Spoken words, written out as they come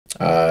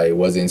I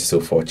wasn't so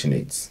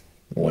fortunate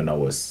when I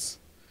was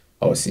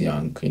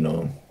young.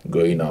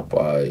 Growing up,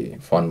 I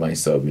found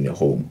myself in a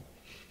home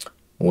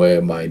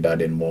where my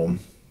dad and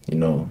mom, you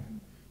know,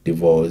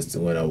 divorced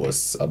when I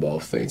was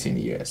about 13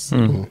 years.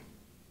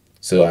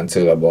 So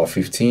until about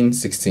 15,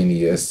 16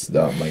 years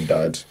that my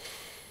dad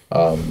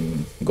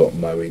got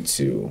married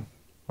to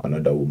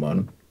another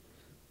woman,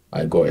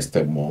 I got a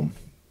stepmom.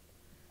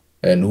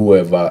 And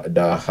whoever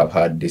that have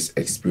had this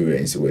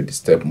experience with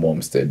stepmom,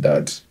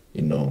 stepdad,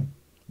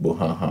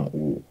 Buhaha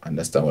will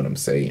understand what I'm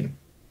saying.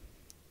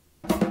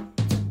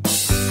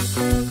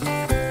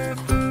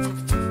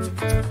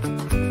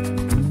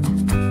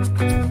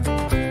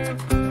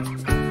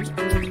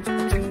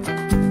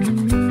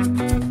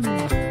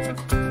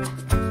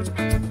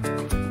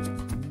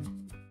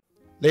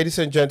 Ladies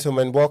and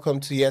gentlemen, welcome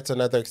to yet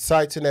another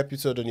exciting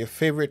episode on your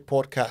favorite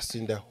podcast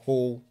in the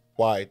whole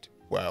wide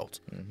world.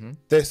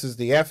 This is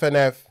the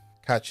Fnf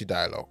Catchy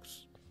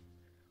Dialogues.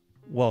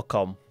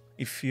 Welcome.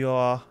 If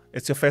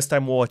it's your first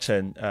time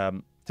watching,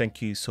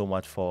 thank you so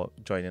much for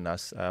joining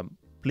us.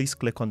 Please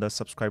click on the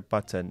subscribe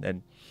button,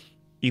 and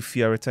if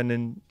you're a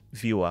returning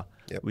viewer,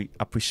 we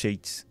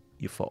appreciate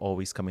you for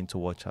always coming to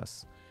watch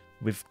us.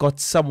 We've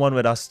got someone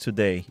with us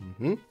today,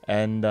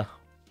 and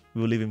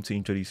we'll leave him to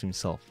introduce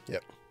himself.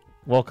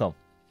 Welcome.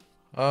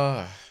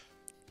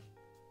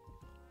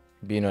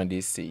 Being on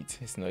this seat,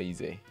 it's not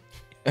easy.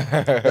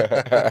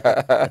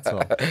 That's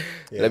all.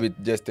 Let me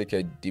just take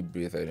a deep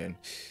breath and then.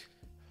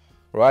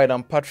 Right,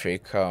 I'm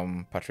Patrick.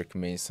 Patrick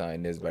Mensah,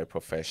 and this by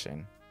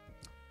profession.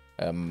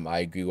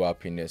 I grew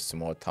up in a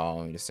small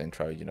town in the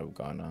central region of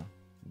Ghana,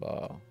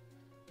 but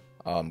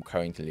I'm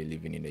currently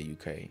living in the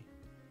UK.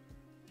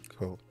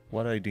 Cool.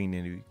 What are you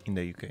doing in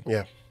the UK?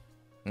 Yeah.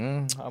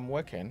 I'm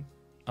working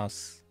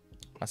Us.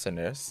 as a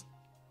nurse.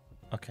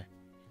 Okay.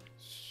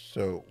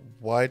 So,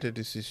 why the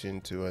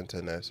decision to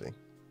enter nursing?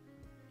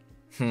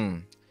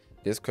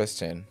 This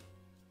question.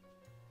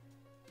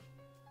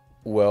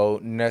 Well,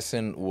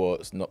 nursing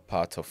was not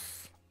part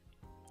of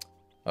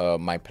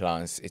my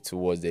plans. It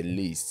was the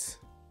least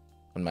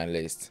on my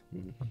list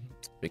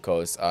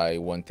because I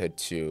wanted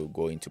to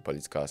go into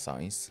political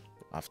science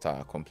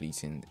after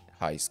completing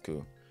high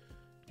school.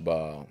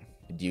 But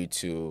due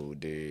to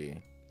the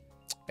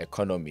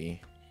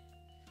economy,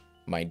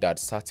 my dad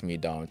sat me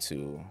down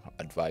to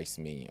advise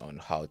me on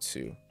how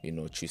to,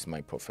 choose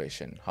my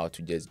profession, how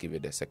to just give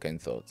it a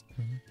second thought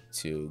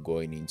to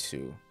going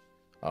into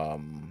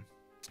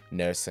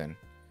nursing.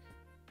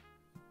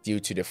 Due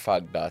to the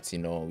fact that,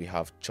 we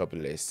have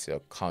jobless,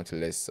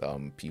 countless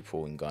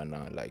people in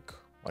Ghana, like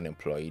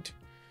unemployed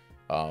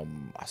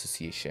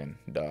association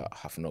that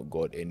have not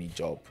got any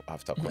job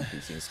after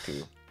completing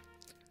school.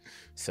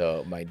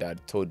 So my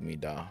dad told me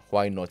that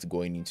why not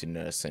going into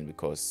nursing,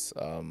 because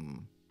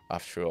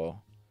after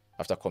all,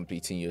 after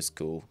completing your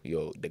school,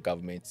 the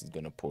government is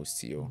gonna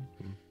post you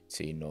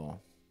to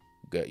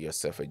get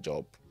yourself a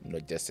job,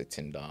 not just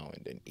sitting down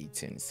and then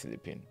eating,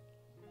 sleeping.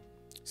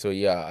 So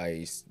yeah,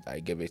 I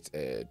gave it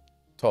a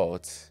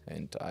thought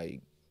and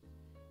I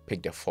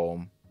picked the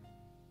form,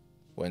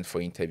 went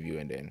for interview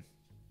and then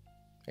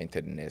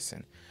entered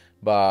nursing.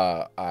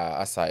 But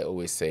as I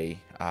always say,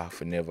 I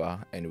have never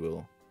and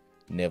will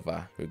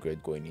never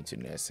regret going into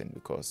nursing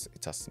because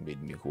it has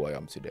made me who I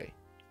am today.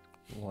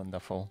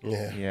 Wonderful.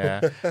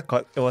 Yeah.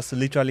 'Cause it was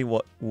literally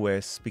what we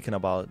were speaking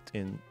about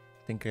in,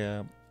 I think,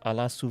 our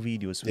last two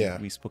videos.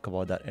 We spoke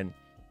about that, and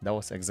that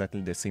was exactly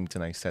the same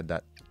thing. I said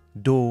that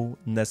though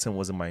nursing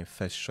wasn't my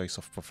first choice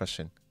of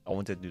profession, I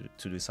wanted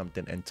to do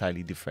something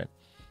entirely different.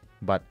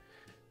 But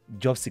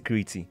job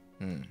security,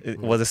 it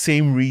was the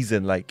same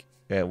reason, like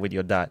with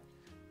your dad,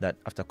 that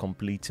after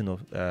completing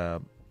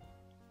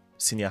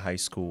senior high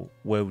school,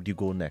 where would you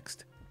go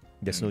next?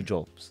 There's no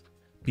jobs.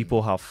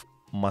 People have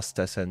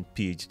masters and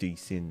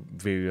PhDs in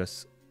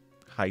various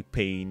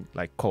high-paying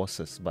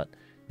courses, but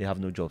they have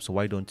no job. So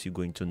why don't you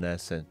go into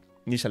nursing?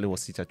 Initially, it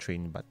was teacher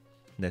training, but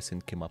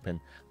nursing came up, and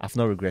I've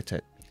not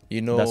regretted.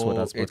 That's what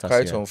has brought it's us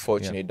quite here.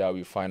 unfortunate that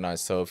we find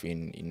ourselves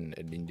in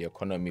the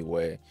economy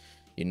where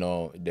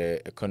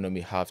the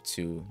economy have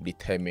to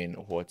determine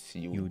what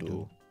you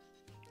do.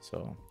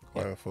 So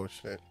Quite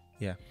unfortunate.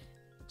 Yeah.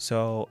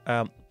 So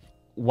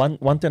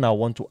one thing I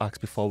want to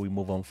ask before we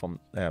move on from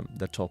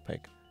the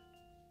topic.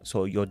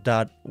 So your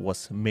dad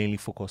was mainly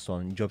focused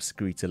on job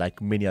security,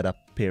 like many other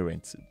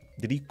parents.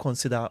 Did he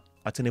consider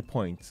at any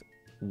point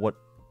what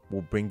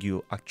will bring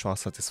you actual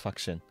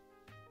satisfaction?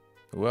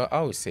 Well,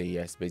 I would say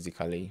yes,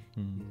 basically.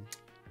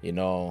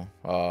 No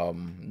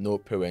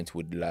parent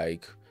would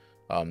like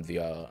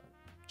their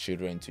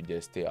children to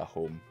just stay at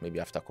home, maybe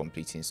after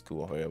completing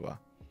school or whatever.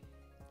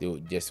 They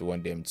would just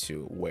want them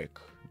to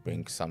work,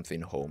 bring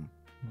something home,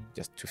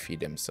 just to feed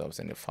themselves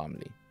and the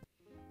family.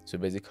 So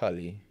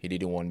basically, he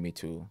didn't want me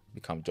to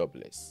become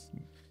jobless.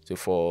 So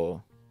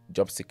for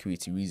job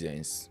security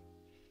reasons,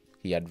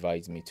 he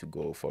advised me to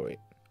go for it.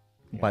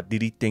 But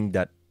did he think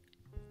that,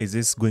 is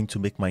this going to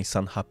make my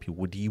son happy?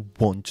 Would he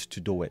want to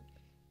do it?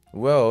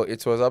 Well,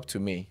 it was up to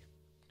me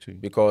True.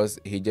 because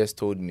he just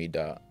told me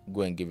that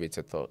go and give it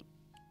a thought.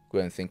 Go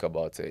and think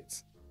about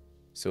it.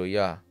 So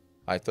yeah,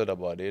 I thought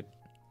about it,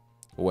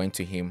 went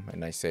to him,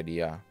 and I said,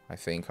 yeah, I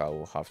think I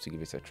will have to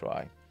give it a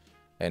try.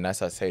 And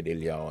as I said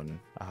earlier on,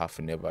 I have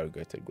never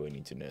regretted going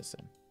into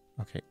nursing.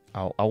 Okay,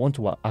 I want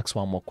to ask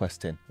one more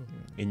question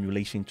in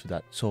relation to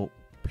that. So,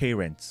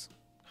 parents,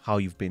 how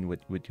you've been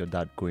with your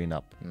dad growing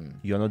up?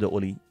 You're not the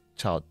only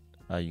child,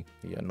 are you?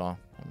 Yeah, no,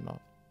 I'm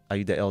not. Are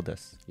you the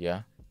eldest?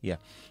 Yeah. Yeah.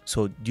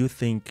 So, do you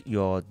think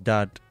your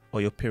dad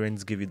or your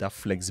parents give you that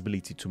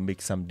flexibility to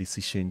make some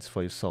decisions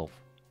for yourself?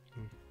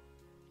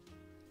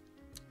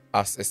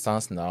 As it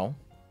stands now,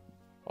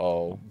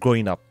 or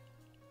growing up?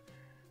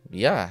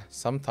 Yeah,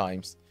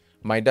 sometimes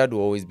my dad will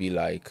always be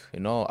like,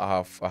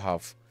 I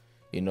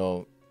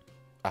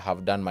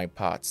have done my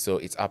part, so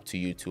it's up to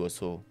you to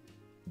also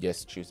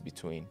just choose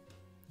between.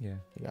 Yeah.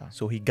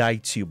 So he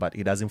guides you, but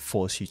he doesn't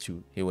force you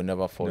to. He will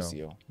never force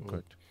you.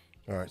 Good.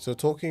 All right. So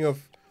talking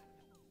of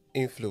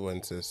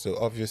influences, so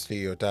obviously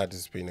your dad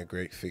has been a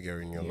great figure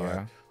in your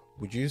life.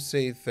 Would you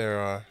say there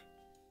are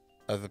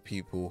other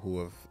people who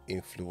have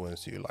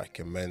influenced you, like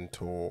a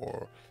mentor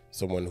or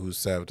someone who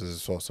served as a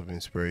source of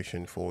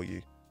inspiration for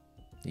you?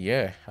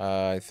 Yeah,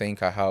 I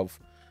think I have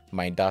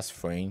my dad's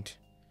friend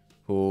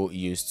who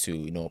used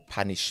to,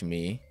 punish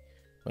me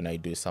when I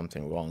do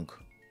something wrong.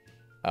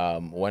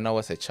 When I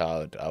was a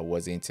child, I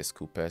wasn't a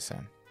school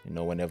person.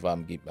 Whenever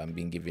I'm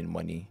being given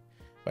money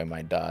by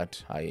my dad,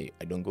 I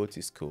don't go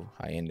to school.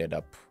 I ended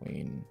up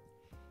in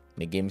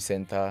the game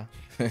center.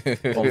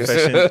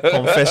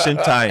 Confession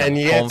time. And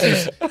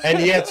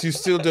yet you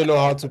still don't know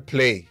how to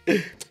play.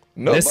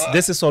 No,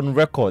 this is on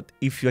record.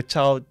 If your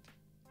child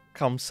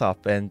comes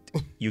up and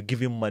you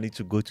give him money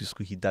to go to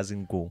school, he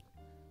doesn't go.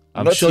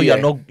 I'm sure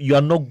you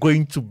are not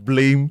going to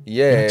blame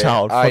your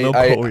child for not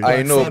going.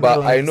 I know,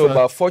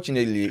 but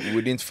fortunately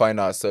we didn't find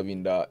ourselves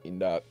in that.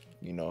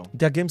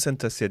 There are game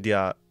centers here. There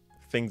are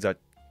things that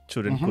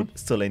children could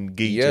still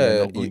engage in. Yeah, And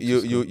not going to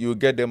school. you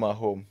get them at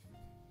home.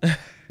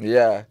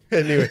 Yeah.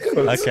 Anyway,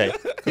 Okay.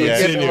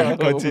 Yeah.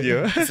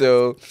 Continue.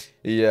 So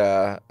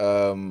yeah,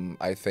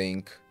 I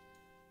think.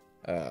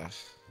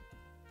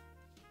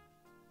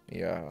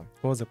 Yeah.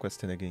 What was the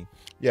question again?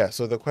 Yeah,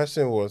 so the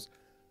question was,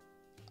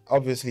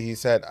 obviously he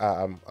said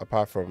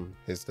apart from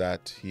his dad,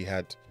 he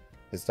had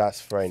his dad's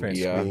friend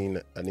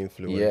being an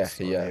influence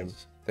on him.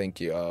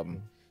 Thank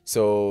you.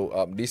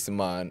 So this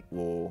man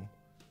will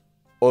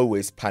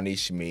always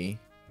punish me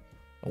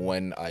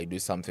when I do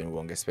something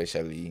wrong,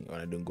 especially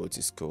when I don't go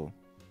to school.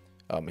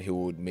 He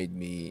would make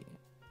me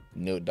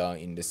kneel down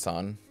in the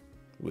sun,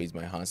 raise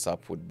my hands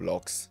up with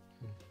blocks,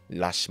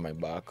 lash my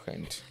back,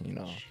 and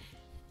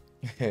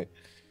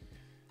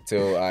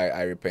till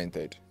I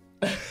repented.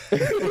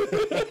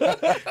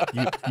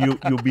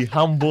 You'll be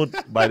humbled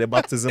by the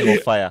baptism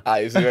of fire.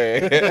 I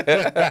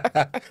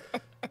swear.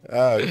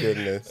 Oh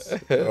goodness.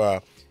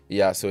 Wow.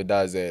 Yeah, so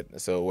that's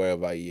it. So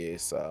wherever he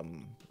is,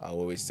 I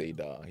always say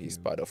that he's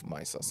part of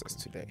my success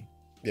today.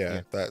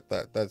 Yeah.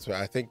 That's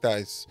I think that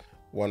is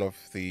one of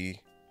the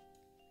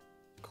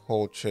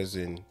cultures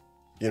in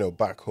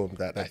back home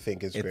that I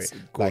think is great.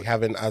 Like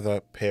having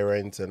other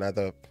parents and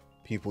other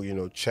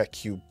people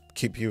check you,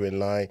 keep you in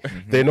line.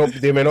 They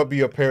may not be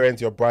your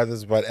parents, your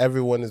brothers, but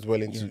everyone is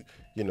willing to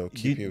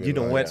keep you in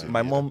line. When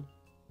my mom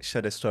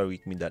shared a story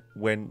with me that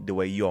when they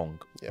were young,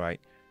 right,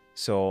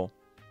 so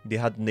they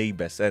had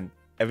neighbors and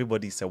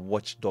everybody's a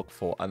watchdog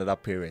for another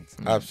parent.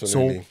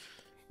 Absolutely.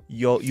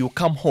 So you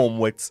come home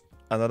with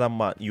another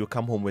man, you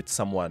come home with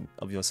someone,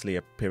 obviously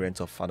a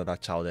parent of another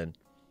child, and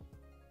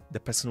the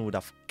person would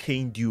have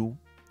caned you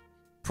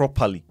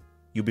properly.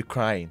 You'll be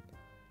crying.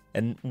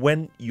 And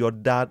when your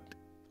dad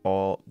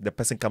or the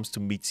person comes to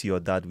meet your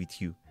dad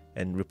with you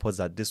and reports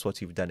that this is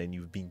what you've done and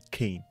you've been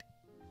caned,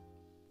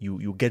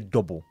 you get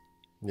double.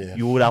 Yeah.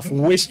 You would have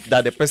wished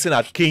that the person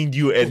had caned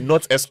you and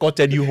not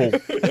escorted you home.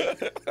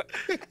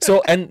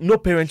 So, and no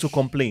parent to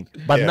complain.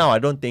 But now I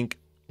don't think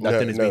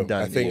nothing is being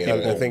done. I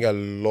think a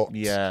lot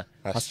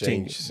has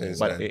changed since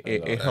but then.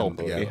 It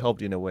helped. It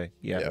helped in a way.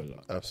 Yeah,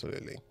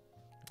 absolutely.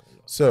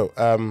 So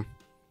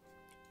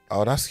I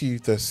would ask you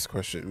this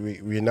question.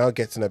 We're now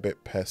getting a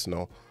bit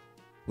personal.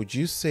 Would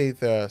you say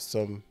there are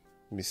some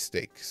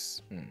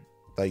mistakes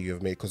that you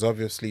have made? Because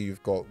obviously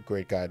you've got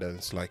great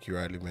guidance, like you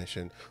rightly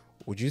mentioned.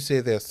 Would you say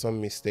there are some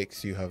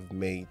mistakes you have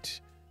made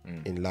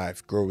in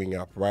life, growing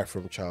up, right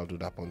from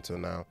childhood up until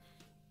now,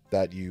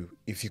 that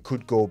if you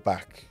could go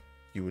back,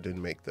 you wouldn't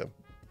make them?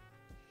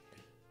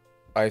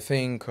 I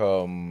think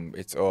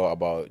it's all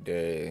about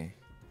the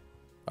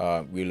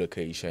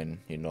relocation,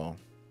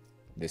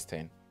 this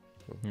thing.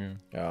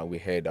 We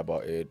heard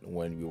about it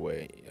when we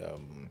were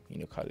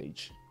in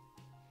college.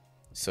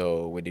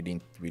 So we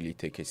didn't really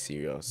take it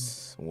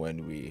serious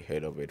when we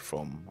heard of it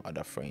from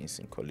other friends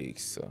and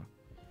colleagues. So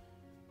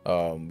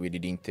we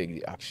didn't take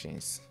the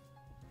actions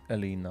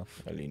early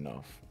enough.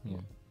 Yeah.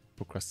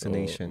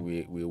 Procrastination. So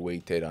we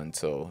waited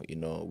until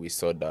we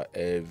saw that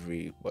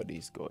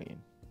everybody's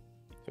going.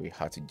 So we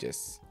had to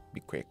just be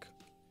quick.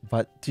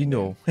 But do you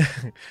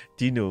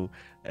know?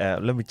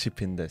 Let me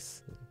chip in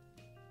this.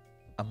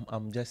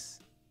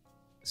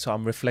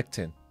 I'm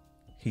reflecting.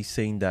 He's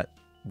saying that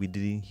we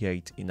didn't hear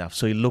it enough.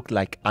 So it looked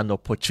like an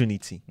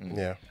opportunity.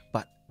 Yeah.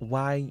 But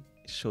why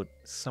should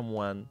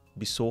someone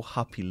be so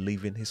happy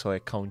leaving his or her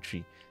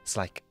country? It's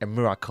like a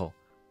miracle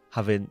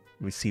having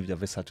received a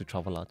visa to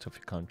travel out of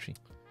your country.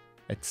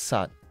 It's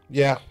sad.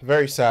 Yeah,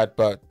 very sad,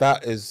 but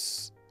that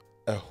is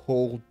a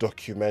whole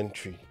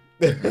documentary.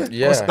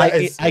 Yeah.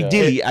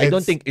 Ideally, I don't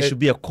it's- think it should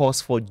be a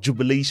cause for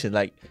jubilation,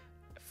 like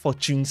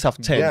fortunes have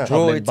turned. Yeah. Bro,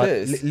 traveling, it but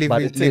is.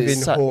 Living, it living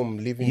is sad. home,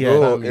 living Yeah.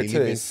 Bro, family, it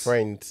living is.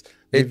 friends,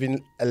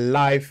 living a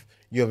life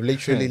you have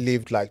literally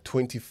lived like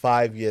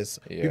 25 years.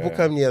 People Yeah.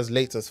 come here as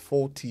late as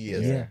 40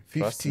 years, Yeah.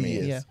 'Trust 50 me.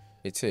 years. Yeah.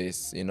 It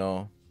is,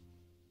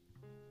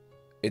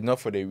 it's not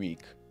for the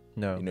weak.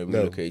 No,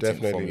 Relocating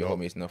definitely from your not.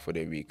 home is not for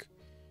the weak.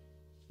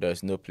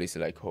 There's no place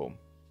like home.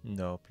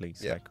 no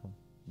place Yeah. like home.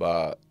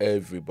 But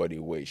everybody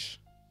wish,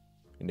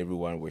 and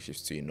everyone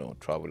wishes to,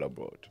 travel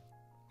abroad.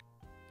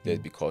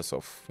 Just because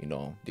of,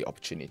 the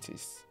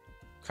opportunities,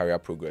 career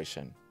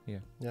progression, Yeah.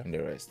 Yeah. and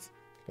the rest.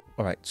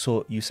 All right.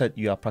 So you said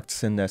you are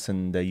practicing this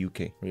in the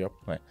UK. Yep.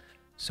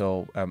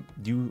 So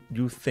do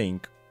you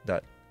think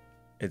that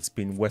it's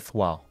been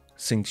worthwhile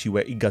since you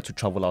were eager to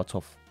travel out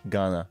of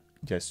Ghana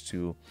just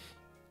to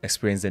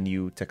experience the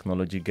new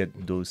technology,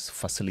 get those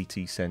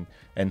facilities and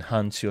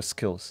enhance your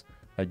skills?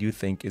 Do you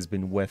think it's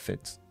been worth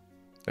it?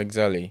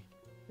 Exactly.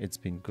 It's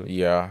been good.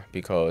 Yeah,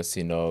 because,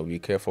 we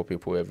care for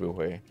people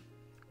everywhere,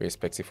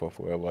 irrespective of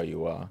wherever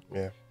you are.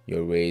 Yeah.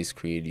 Your race,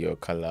 creed, your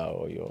color,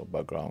 or your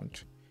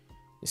background.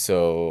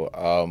 So,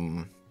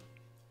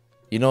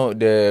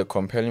 the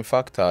compelling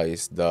factor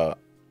is that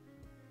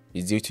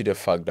it's due to the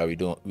fact that we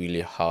don't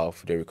really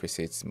have the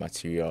requisite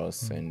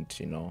materials and,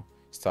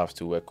 stuff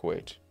to work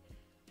with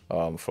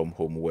from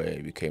home where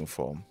we came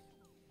from.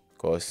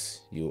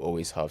 Because you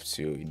always have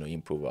to,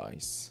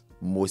 improvise.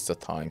 Most of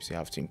the times you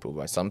have to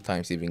improvise.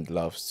 Sometimes even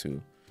gloves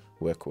to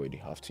work with, you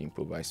have to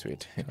improvise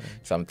with.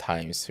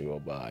 Sometimes you will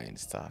buy and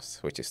stuff,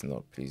 which is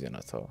not pleasing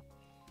at all.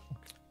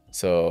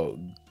 So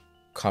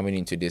coming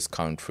into this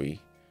country,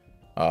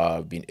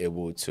 I've been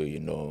able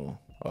to,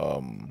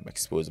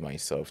 expose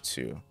myself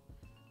to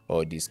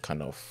all these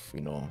kind of,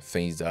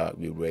 things that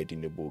we read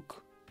in the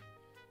book.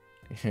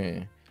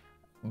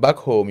 Back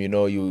home, you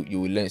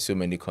will learn so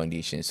many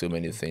conditions, so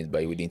many things,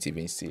 but you wouldn't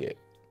even see it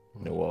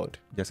in the world.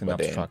 Just in But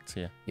then- abstract,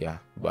 yeah. Yeah,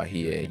 but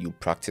here you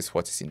practice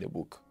what is in the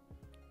book.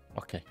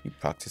 Okay. You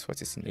practice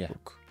what is in the Yeah.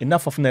 book.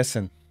 Enough of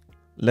nursing.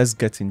 Let's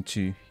get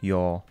into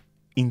your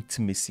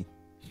intimacy.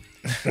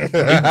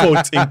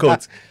 in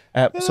quotes.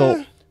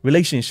 So,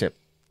 relationship.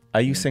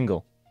 Are you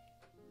single?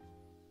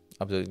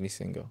 Absolutely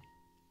single.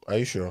 Are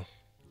you sure?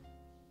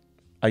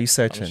 Are you I'm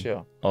searching?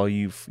 sure. Or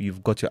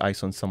you've got your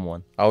eyes on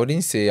someone? I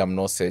wouldn't say I'm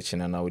not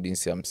searching, and I wouldn't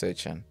say I'm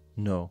searching.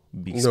 No,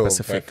 be No,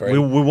 specific. my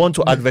friend. We want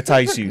to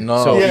advertise you.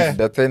 No, So, Yeah.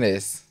 the thing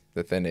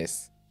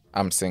is,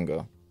 I'm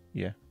single.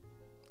 yeah.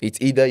 It's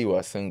either you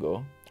are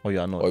single Or you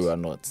are not. or you are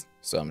not.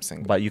 So I'm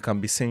single. But you can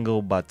be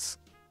single, but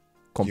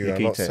You are not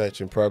complicated.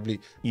 searching, probably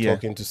Yeah.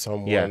 talking to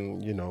someone,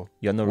 You're not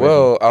ready.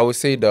 Well, I would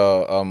say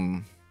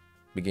that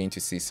beginning to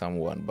see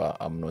someone, but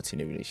I'm not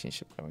in a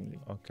relationship currently.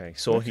 Okay.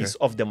 So Okay. he's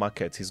off the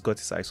market. He's got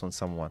his eyes on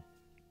someone.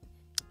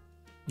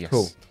 Yes.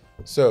 Cool.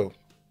 So,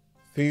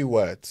 3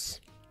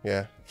 words.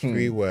 Yeah.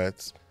 3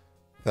 words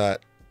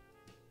that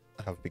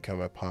have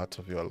become a part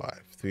of your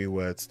life. 3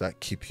 words that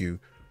keep you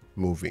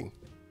moving.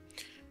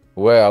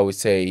 Well, I would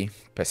say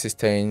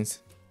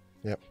persistence,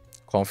 Yep.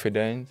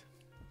 confidence,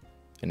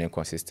 and then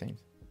consistent.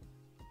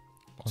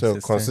 So,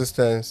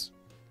 Consistent.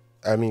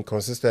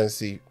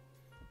 consistency,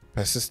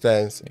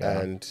 persistence,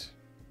 Yeah. and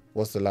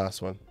what's the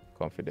last one?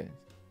 Confidence.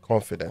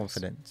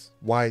 Confidence.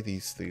 Why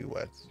these 3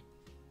 words?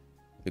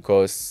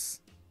 Because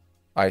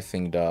I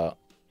think that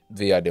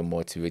they are the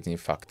motivating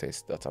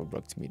factors that have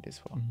brought me this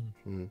far.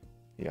 Mm.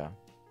 Yeah.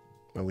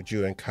 And would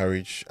you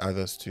encourage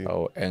others to?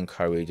 I'll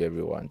encourage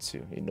everyone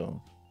to,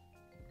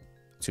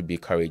 to be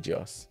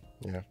courageous,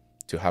 Yeah.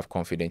 to have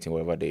confidence in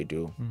whatever they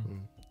do.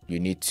 Mm. You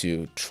need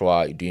to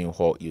try doing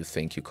what you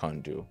think you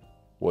can't do,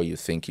 what you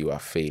think you are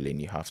failing.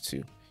 You have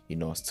to,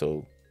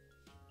 still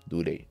do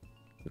it,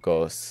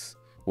 because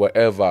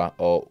whatever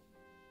or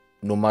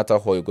no matter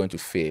what you're going to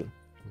fail,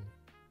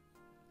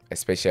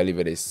 especially if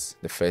it is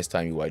the first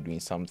time you are doing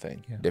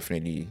something, Yeah.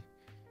 definitely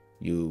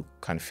you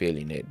can fail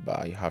in it,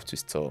 but you have to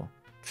still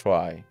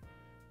try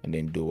and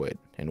then do it,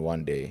 and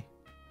one day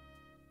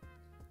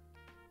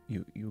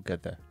You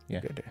get there.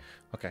 Yeah. you get there.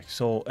 Okay.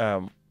 So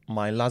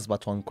my last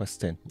but one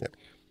question. Yep.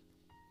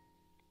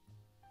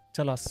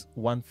 Tell us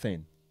one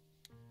thing.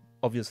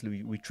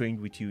 Obviously, we trained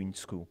with you in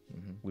school.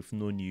 Mhm. We've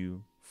known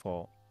you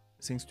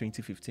since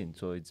 2015,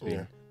 so it's been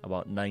Yeah.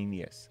 about 9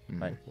 years.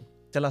 Mhm. Right?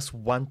 Tell us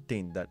one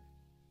thing that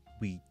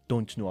we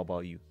don't know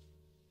about you.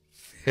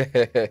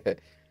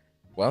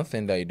 One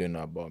thing that you don't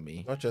know about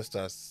me. Not just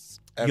us.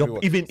 Your,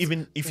 Everyone.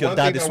 even if your One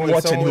dad thing is that when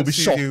watching, he'll someone be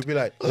sees shocked. you, He'll be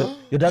like, Your dad will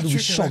be Patrick can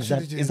shocked. actually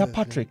That do is that this.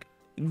 Patrick?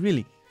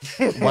 Really?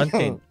 One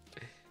thing.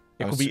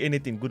 It I'm could be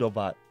anything, good or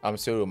bad. I'm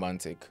so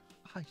romantic.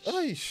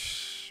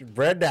 Aish,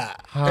 brother.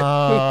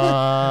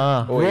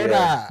 Ah, Oh, yeah.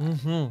 Brother.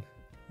 mhm.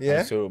 Yeah.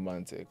 I'm so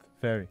romantic.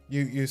 Very.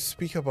 You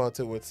speak about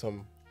it with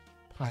some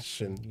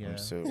passion. Yeah. I'm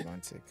so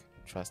romantic.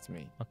 Trust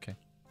me. Okay.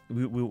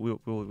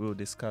 We'll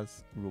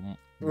discuss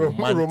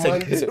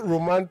Romantic.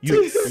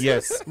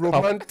 Yes.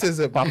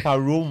 Romanticism. Papa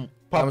Rome.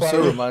 I'm Papa so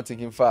Ro- romantic.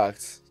 In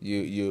fact,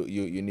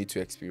 you need to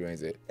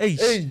experience it.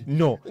 Hey.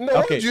 No. No,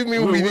 what do you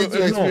mean we need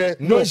to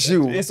experience? Not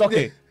you. It's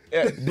okay.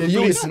 The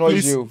you is not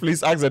you.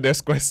 Please ask the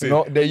next question.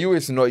 No, the you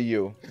is not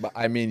you, but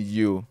I mean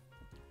you.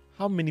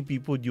 How many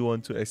people do you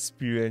want to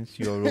experience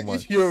your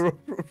romance? Your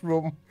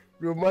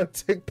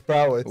romantic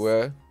prowess.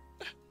 Well,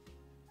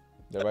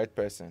 the right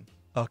person.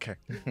 Okay.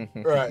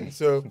 Right.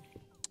 So,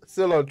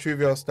 still on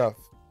trivial stuff.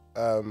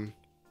 Your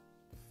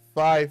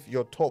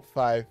top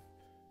 5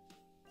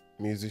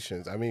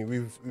 musicians. I mean,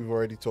 we've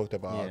already talked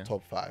about our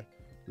top 5.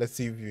 Let's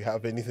see if you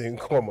have anything in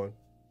common.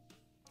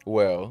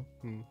 Well,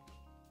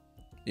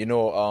 you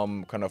know,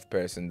 kind of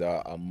person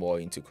that I'm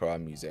more into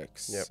crowd music.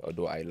 Yep.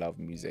 Although I love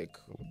music,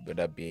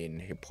 whether being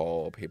hip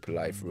hop, hip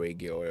life,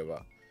 reggae, or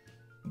whatever.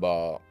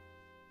 But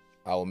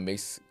I'll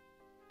mix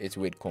it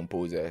with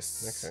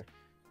composers. Okay.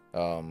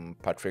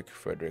 Patrick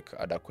Frederick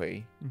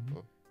Adakwe.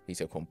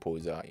 He's a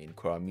composer in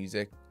crowd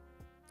music,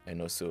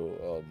 and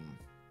also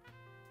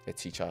a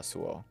teacher as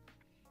well.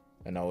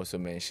 And I also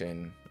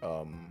mentioned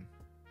Kwame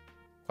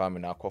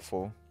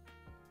Nakofo.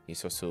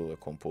 He's also a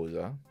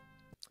composer.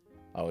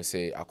 I would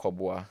say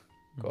Akobua,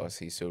 because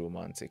he's so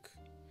romantic.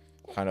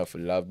 Kind of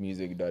love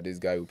music that this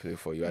guy will play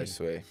for you, I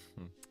swear.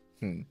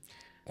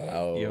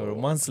 Your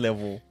romance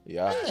level.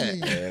 Yeah.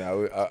 And I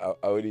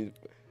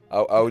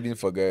wouldn't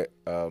forget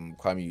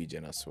Kwame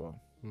Eugene as well.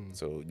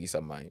 So these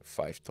are my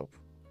 5 top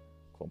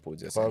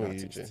composers. Kwame and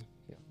artists. Eugene.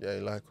 Yeah,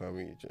 you like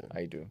Kwame Eugene.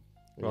 I do.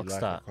 You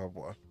Rockstar. like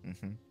Akobua.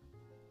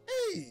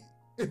 Hey.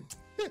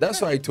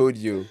 That's why I told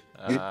you.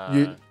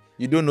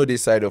 You don't know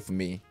this side of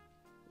me.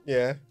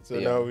 Yeah. So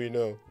Yeah. now we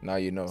know. Now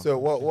you know. So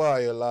what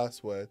are your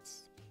last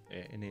words?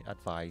 Any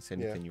advice?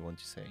 Anything you want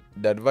to say?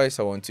 The advice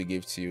I want to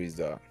give to you is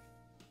that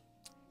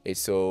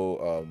it's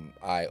so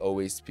I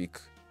always speak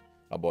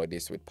about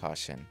this with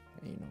passion.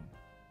 You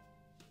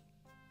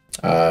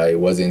know, I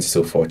wasn't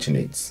so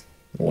fortunate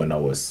when I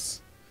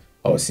was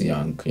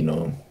young. You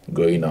know,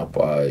 growing up,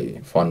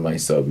 I found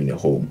myself in a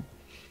home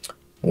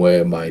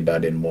where my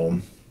dad and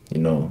mom, you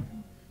know,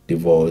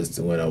 divorced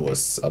when I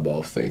was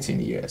about 13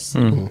 years.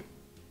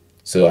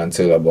 So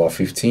until about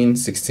 15,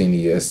 16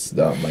 years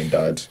that my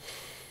dad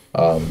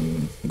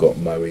got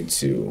married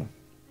to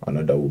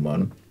another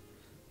woman,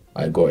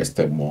 I got a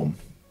stepmom.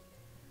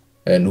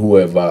 And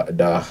whoever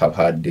that have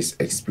had this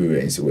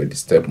experience with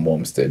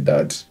stepmom,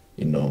 stepdad,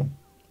 you know,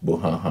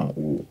 Bohaha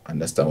will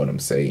understand what I'm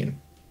saying.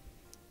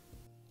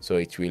 So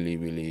it really,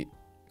 really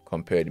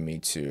compared me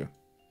to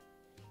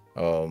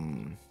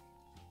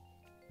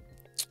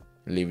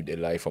live a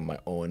life on my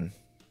own,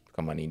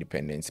 become an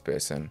independent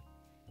person,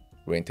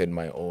 rented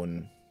my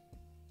own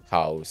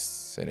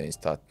house, and then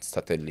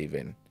started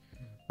living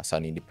as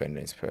an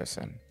independent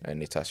person.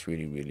 And it has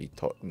really, really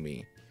taught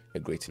me a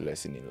great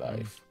lesson in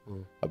life.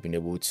 I've been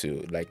able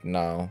to, like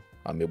now,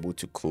 I'm able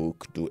to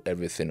cook, do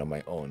everything on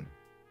my own.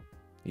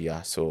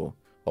 Yeah, so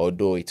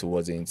although it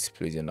wasn't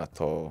pleasing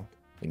at all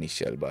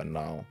initially, but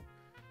now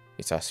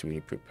it has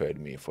really prepared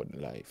me for the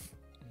life.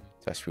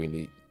 It has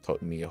really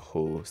taught me a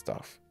whole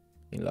stuff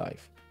in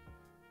life.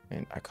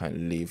 And I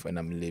can live, and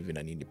I'm living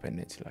an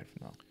independent life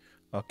now.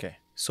 Okay.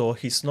 So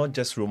he's not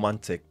just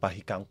romantic, but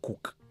he can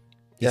cook.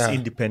 He's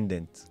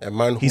independent. A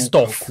man who He's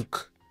can tough.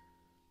 cook.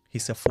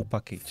 He's a full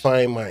package.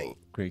 Fine mind.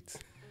 Great.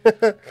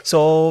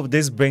 So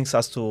this brings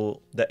us to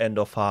the end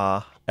of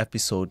our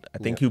episode. I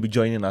think you'll be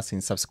joining us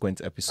in subsequent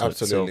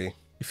episodes. Absolutely. So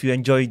if you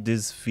enjoyed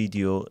this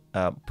video,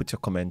 put your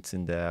comments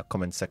in the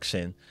comment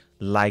section.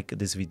 Like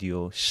this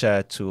video,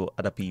 share to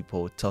other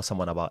people, tell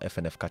someone about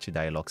Fnf Catchy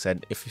Dialogues.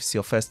 And if it's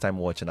your first time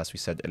watching, as we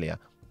said earlier,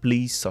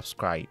 please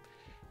subscribe.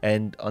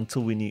 And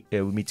until we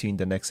meet you in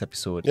the next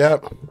episode,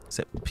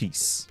 say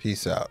peace.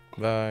 Peace out.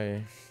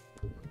 Bye.